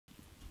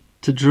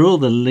To draw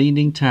the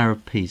Leaning Tower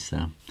of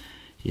Pisa,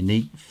 you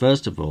need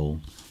first of all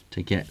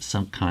to get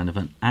some kind of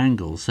an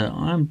angle. So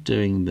I'm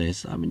doing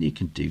this, I mean you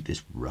can do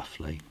this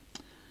roughly,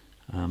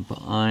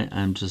 but I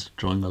am just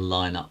drawing a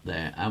line up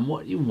there, and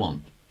what you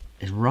want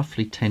is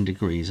roughly 10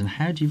 degrees. And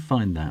how do you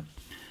find that?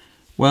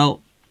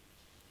 Well,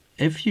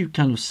 if you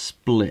kind of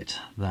split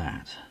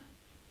that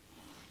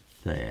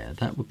there,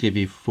 that will give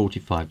you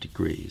 45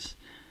 degrees.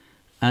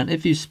 And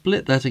if you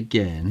split that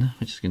again,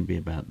 which is going to be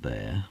about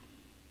there,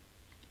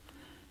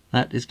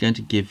 that is going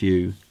to give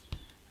you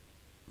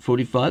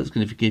 45, it's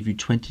going to give you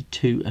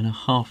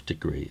 22.5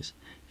 degrees.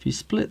 If you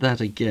split that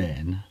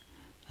again,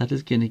 that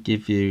is going to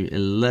give you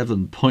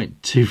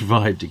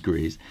 11.25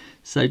 degrees.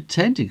 So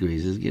 10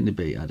 degrees is going to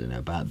be, I don't know,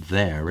 about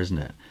there, isn't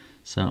it?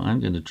 So I'm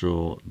going to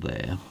draw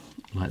there,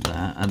 like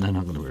that, and then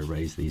I'm going to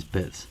erase these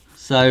bits.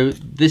 So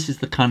this is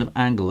the kind of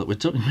angle that we're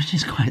talking, which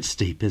is quite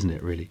steep, isn't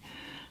it, really?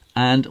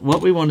 And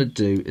what we want to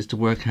do is to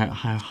work out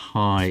how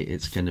high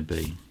it's going to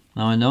be.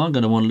 Now I know I'm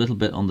going to want a little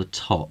bit on the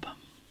top,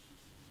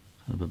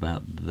 kind of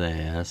about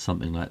there,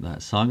 something like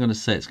that. So I'm going to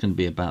say it's going to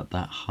be about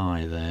that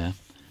high there.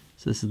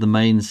 So this is the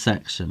main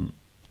section.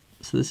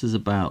 So this is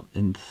about,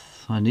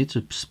 I need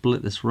to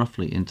split this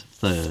roughly into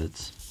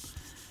thirds.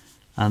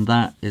 And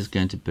that is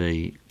going to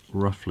be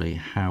roughly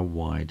how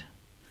wide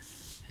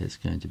it's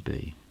going to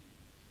be.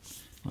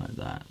 Like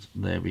that.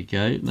 There we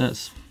go.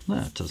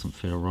 That doesn't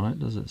feel right,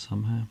 does it,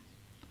 somehow?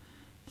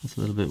 That's a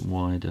little bit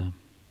wider.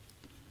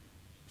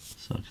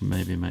 So I can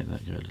maybe make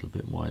that go a little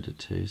bit wider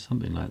too,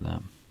 something like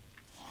that.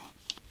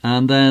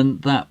 And then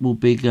that will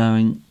be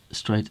going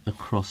straight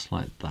across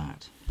like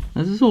that.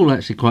 Now this is all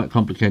actually quite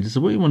complicated,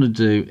 so what you want to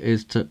do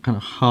is to kind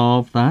of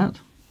halve that,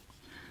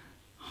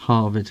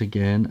 halve it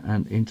again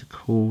and into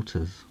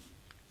quarters,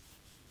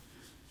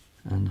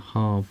 and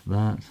halve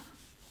that,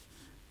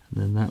 and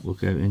then that will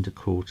go into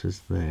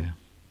quarters there.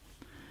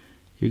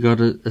 You've got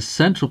a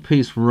central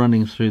piece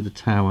running through the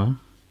tower,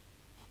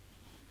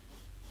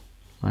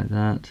 like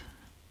that,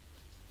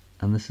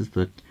 and this is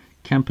the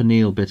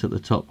campanile bit at the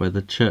top where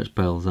the church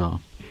bells are.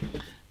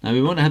 Now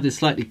we want to have this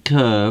slightly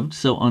curved,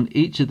 so on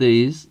each of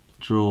these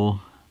draw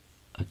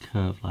a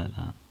curve like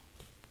that,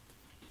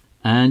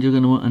 and you're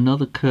going to want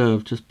another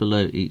curve just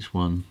below each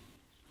one,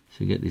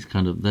 so you get these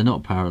kind of, they're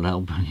not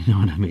parallel, but you know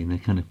what I mean, they're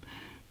kind of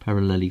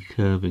parallelly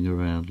curving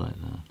around like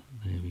that.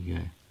 There we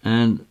go.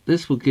 And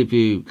this will give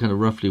you kind of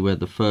roughly where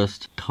the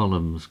first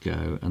columns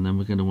go, and then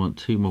we're going to want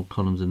 2 more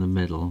columns in the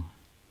middle,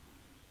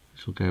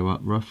 which will go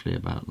up roughly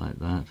about like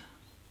that,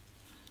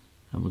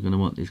 and we're going to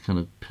want these kind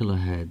of pillar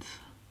heads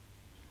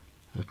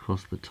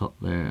across the top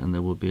there, and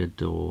there will be a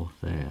door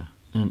there.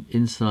 And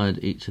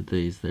inside each of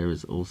these there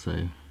is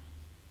also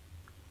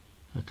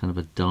a kind of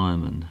a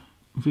diamond.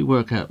 If we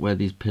work out where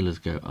these pillars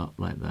go up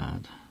like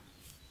that,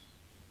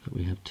 but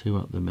we have 2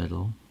 up the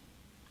middle,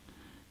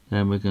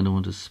 then we're going to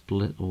want to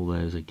split all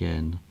those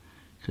again,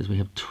 because we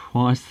have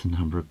twice the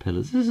number of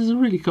pillars. This is a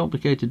really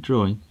complicated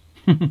drawing.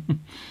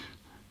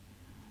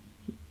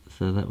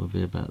 So that would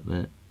be about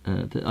there.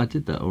 I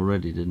did that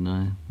already, didn't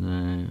I?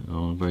 No.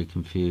 Oh, I'm very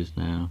confused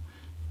now.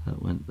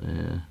 That went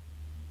there.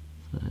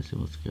 So actually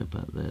wants to go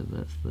back there.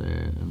 That's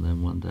there, and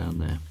then one down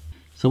there.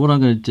 So what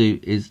I'm going to do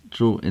is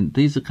draw in.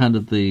 These are kind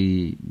of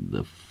the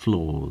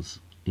floors.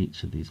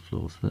 Each of these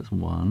floors. So that's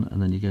one,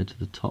 and then you go to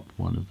the top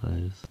one of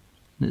those,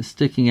 and it's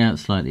sticking out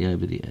slightly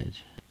over the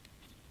edge.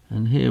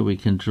 And here we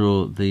can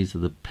draw. These are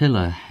the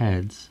pillar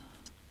heads,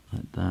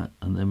 like that,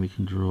 and then we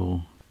can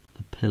draw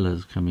the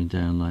pillars coming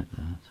down like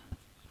that.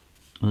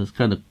 And there's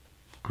kind of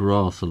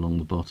grass along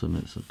the bottom.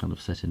 It's kind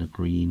of set in a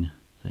green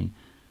thing.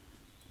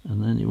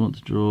 And then you want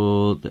to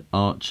draw the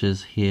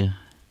arches here,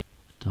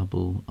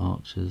 double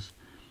arches,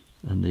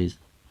 and these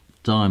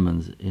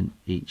diamonds in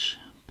each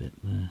bit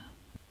there.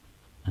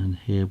 And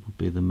here will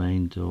be the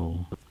main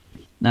door.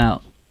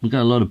 Now, we've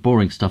got a lot of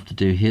boring stuff to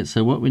do here,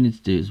 so what we need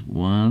to do is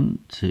 1,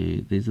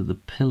 2, these are the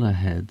pillar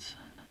heads,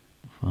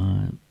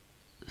 5,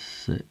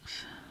 6,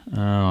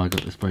 oh, I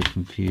got this very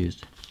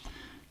confused.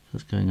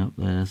 That's going up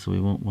there, so we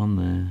want 1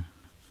 there,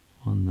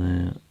 1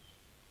 there,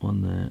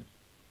 1 there,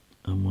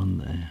 and 1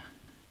 there,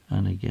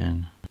 and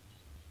again.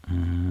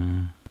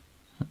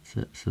 That's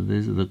it. So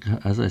these are the,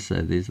 as I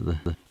said, these are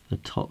the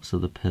tops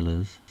of the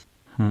pillars.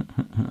 Oh,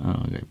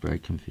 I get very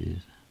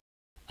confused.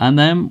 And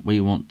then we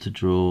want to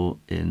draw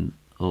in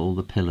all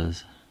the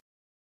pillars.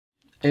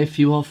 If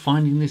you are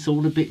finding this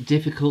all a bit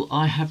difficult,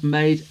 I have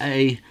made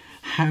a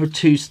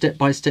how-to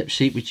step-by-step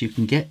sheet which you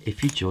can get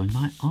if you join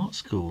my art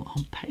school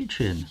on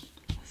Patreon.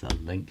 There's a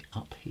link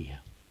up here.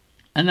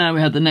 And now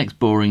we have the next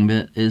boring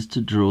bit, is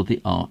to draw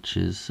the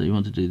arches. So you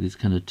want to do these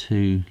kind of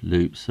 2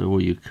 loops. So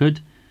or you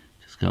could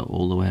just go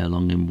all the way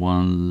along in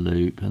 1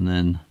 loop and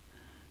then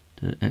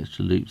do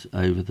extra loops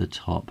over the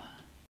top.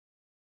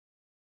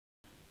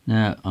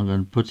 Now I'm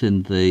going to put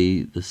in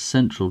the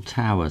central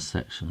tower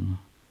section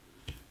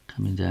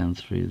coming down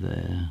through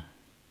there.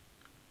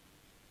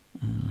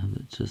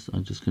 I'm just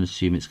going to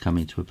assume it's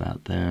coming to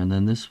about there, and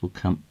then this will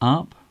come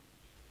up,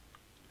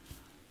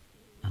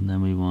 and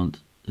then we want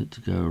it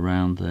to go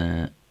around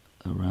there,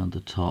 around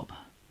the top,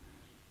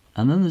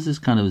 And then there's this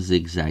kind of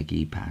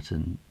zigzaggy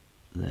pattern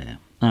there.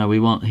 Now we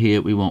want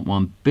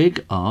one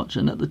big arch,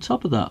 and at the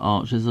top of that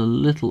arch is a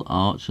little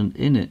arch, and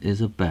in it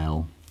is a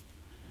bell.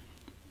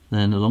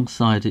 Then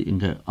alongside it you can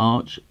go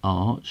arch,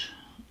 arch,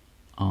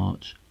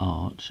 arch,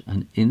 arch,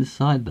 and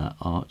inside that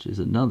arch is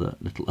another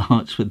little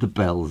arch with the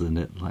bells in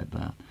it, like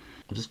that.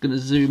 I'm just going to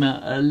zoom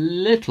out a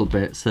little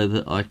bit so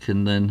that I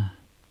can then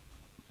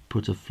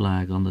put a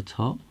flag on the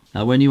top.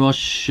 Now when you are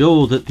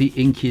sure that the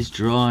ink is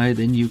dry,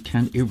 then you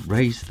can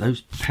erase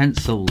those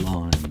pencil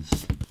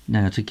lines.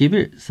 Now to give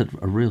it sort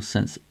of a real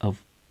sense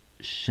of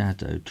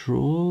shadow,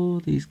 draw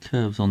these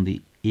curves on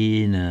the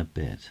inner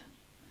bit,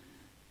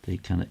 the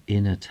kind of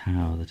inner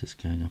tower that is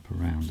going up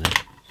around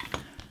it.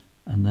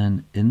 And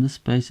then in the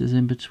spaces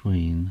in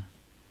between,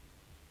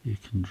 you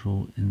can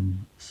draw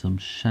in some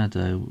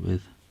shadow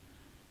with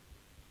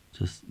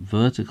just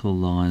vertical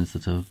lines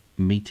that are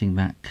meeting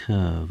that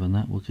curve, and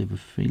that will give a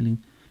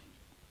feeling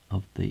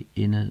of the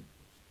inner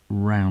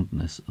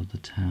roundness of the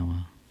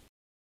tower.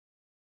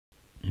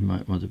 You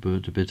might want to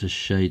put a bit of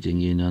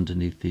shading in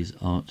underneath these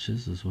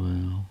arches as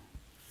well.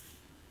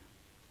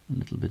 A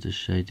little bit of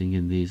shading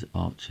in these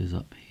arches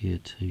up here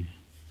too.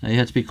 Now you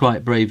have to be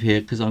quite brave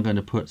here, because I'm going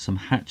to put some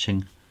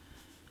hatching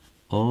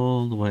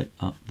all the way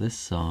up this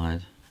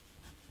side,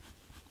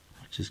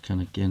 which is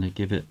kind of going to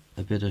give it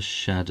a bit of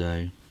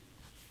shadow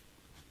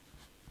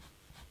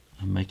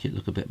and make it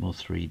look a bit more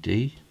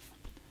 3D,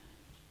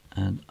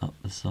 and up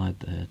the side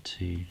there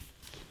too.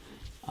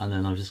 And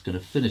then I'm just going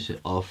to finish it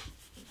off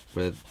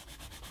with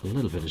a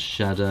little bit of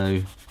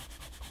shadow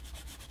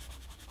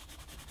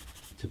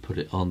to put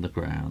it on the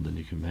ground, and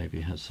you can maybe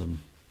have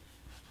some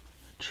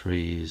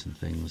trees and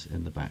things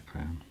in the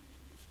background.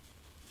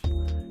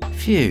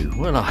 Phew,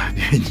 well I hope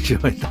you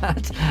enjoyed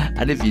that,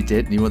 and if you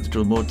did and you want to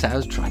draw more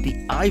towers, try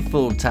the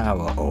Eiffel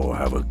Tower or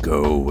have a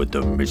go with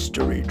the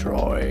mystery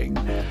drawing.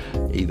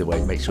 Either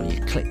way, make sure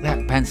you click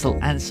that pencil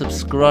and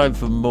subscribe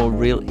for more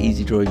real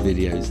easy drawing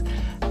videos.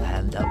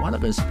 And why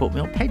not go and support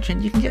me on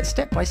Patreon? You can get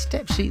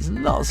step-by-step sheets,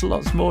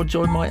 lots more.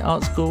 Join my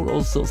art school,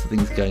 all sorts of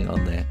things going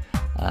on there.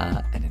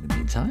 And in the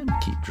meantime,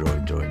 keep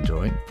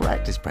drawing.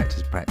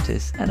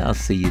 Practice, and I'll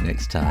see you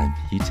next time.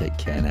 You take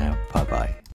care now. Bye-bye.